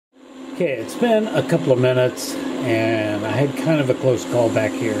Okay, it's been a couple of minutes, and I had kind of a close call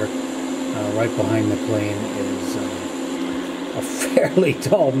back here. Right behind the plane is a fairly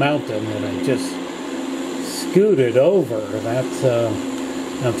tall mountain that I just scooted over. That's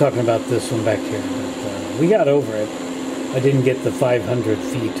I'm talking about this one back here, but we got over it. I didn't get the 500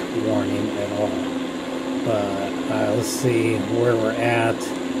 feet warning at all. But let's see where we're at.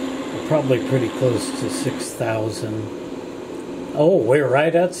 We're probably pretty close to 6,000. Oh, we're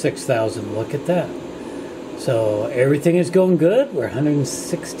right at 6,000. Look at that. So everything is going good. We're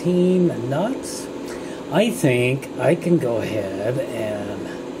 116 knots. I think I can go ahead and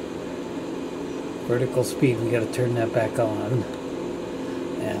vertical speed, we got to turn that back on.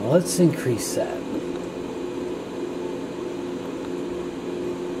 And let's increase that.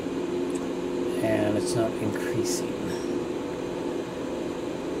 And it's not increasing.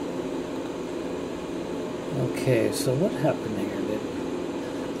 Okay, so what happened here?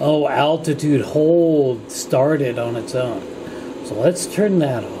 Oh, altitude hold started on its own. So let's turn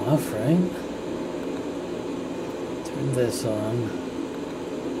that off, right? Turn this on.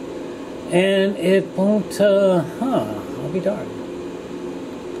 And it won't, I'll be darned.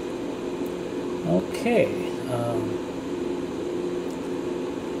 Okay.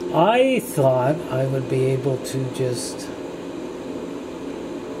 I thought I would be able to just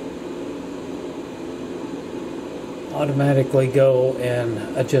automatically go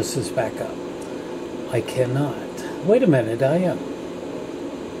and adjust this back up. I cannot. Wait a minute, I am.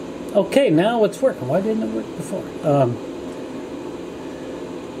 Okay, now it's working. Why didn't it work before?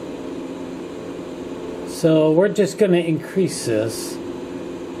 So we're just going to increase this.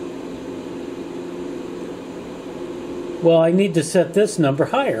 Well, I need to set this number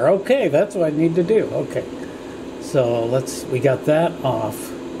higher. Okay, that's what I need to do. Okay. So we got that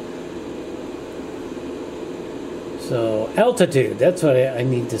off. So altitude, that's what I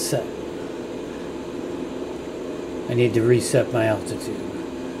need to set. I need to reset my altitude.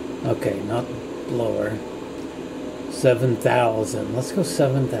 Okay, not lower. 7,000. Let's go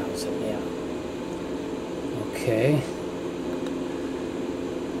 7,000, yeah. Okay.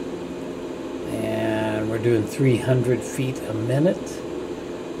 And we're doing 300 feet a minute.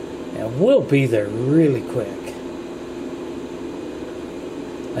 And we'll be there really quick.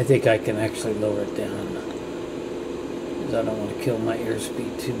 I think I can actually lower it down. I don't want to kill my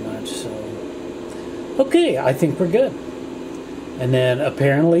airspeed too much, so okay, I think we're good. And then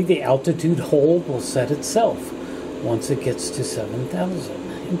apparently the altitude hold will set itself once it gets to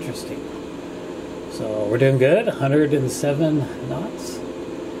 7,000. Interesting. So we're doing good. 107 knots,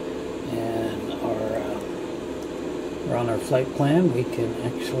 and we're on our flight plan. We can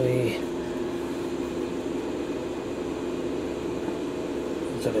actually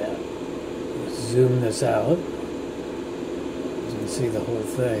zoom this out. See the whole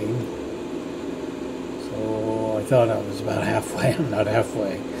thing. So I thought I was about halfway. I'm not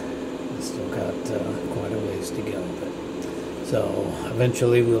halfway. I still got quite a ways to go. But so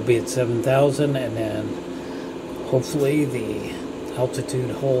eventually we'll be at 7,000, and then hopefully the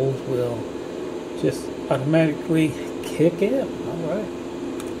altitude hold will just automatically kick in. All right.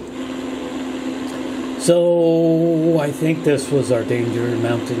 So I think this was our danger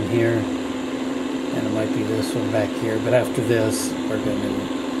mountain here. And it might be this one back here, but after this, we're going to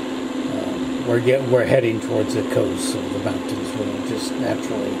we're heading towards the coast, so the mountains will just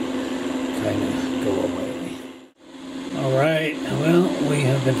naturally kind of go away. All right, well, we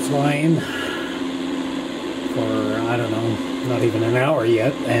have been flying for I don't know, not even an hour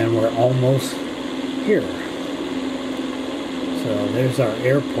yet, and we're almost here. So there's our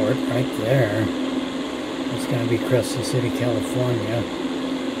airport right there. It's going to be Crescent City, California.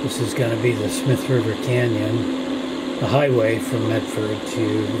 This is going to be the Smith River Canyon, the highway from Medford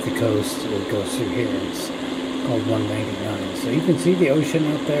to the coast. It goes through here. It's called 199. So you can see the ocean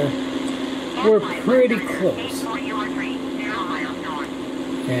out there. We're pretty close.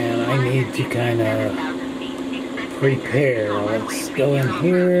 And I need to kind of prepare. Let's go in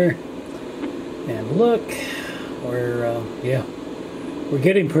here and look. We're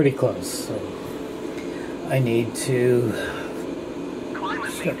getting pretty close. So I need to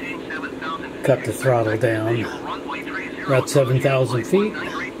cut the throttle down. We're at 7,000 feet,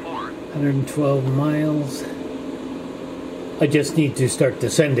 112 miles. I just need to start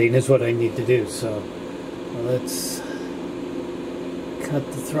descending is what I need to do. So let's cut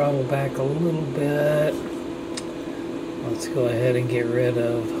the throttle back a little bit. Let's go ahead and get rid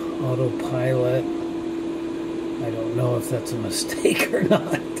of autopilot. I don't know if that's a mistake or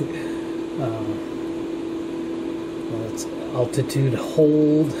not. Let's altitude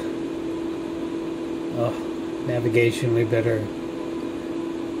hold. Navigation, we better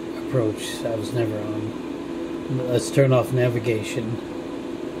approach. I was never on. Let's turn off navigation.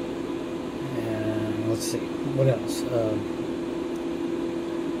 And let's see, what else?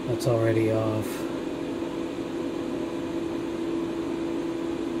 That's already off.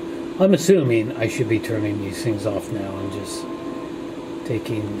 I'm assuming I should be turning these things off now and just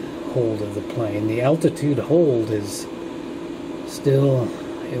taking hold of the plane. The altitude hold is still,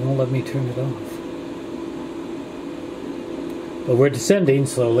 it won't let me turn it off. But we're descending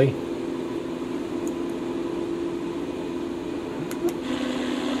slowly.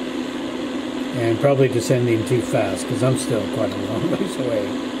 And probably descending too fast because I'm still quite a long ways away.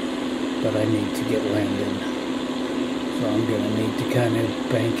 But I need to get landed. So I'm going to need to kind of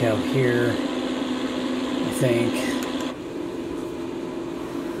bank out here, I think.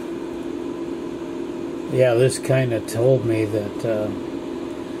 Yeah, this kind of told me that the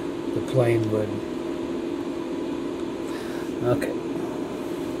plane would... Okay.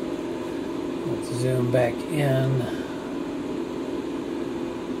 Let's zoom back in.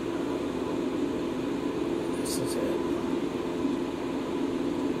 This is it.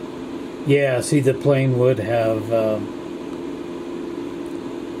 Yeah, see, the plane would have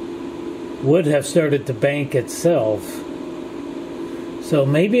started to bank itself. So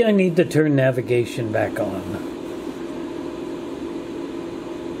maybe I need to turn navigation back on.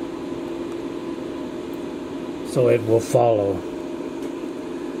 So it will follow.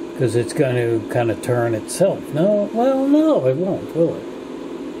 Because it's going to kind of turn itself. No, well, no, it won't, will it?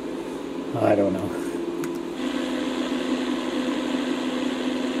 I don't know.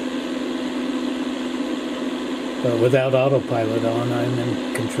 But without autopilot on, I'm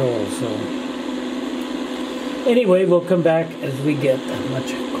in control, so... Anyway, we'll come back as we get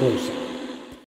much closer.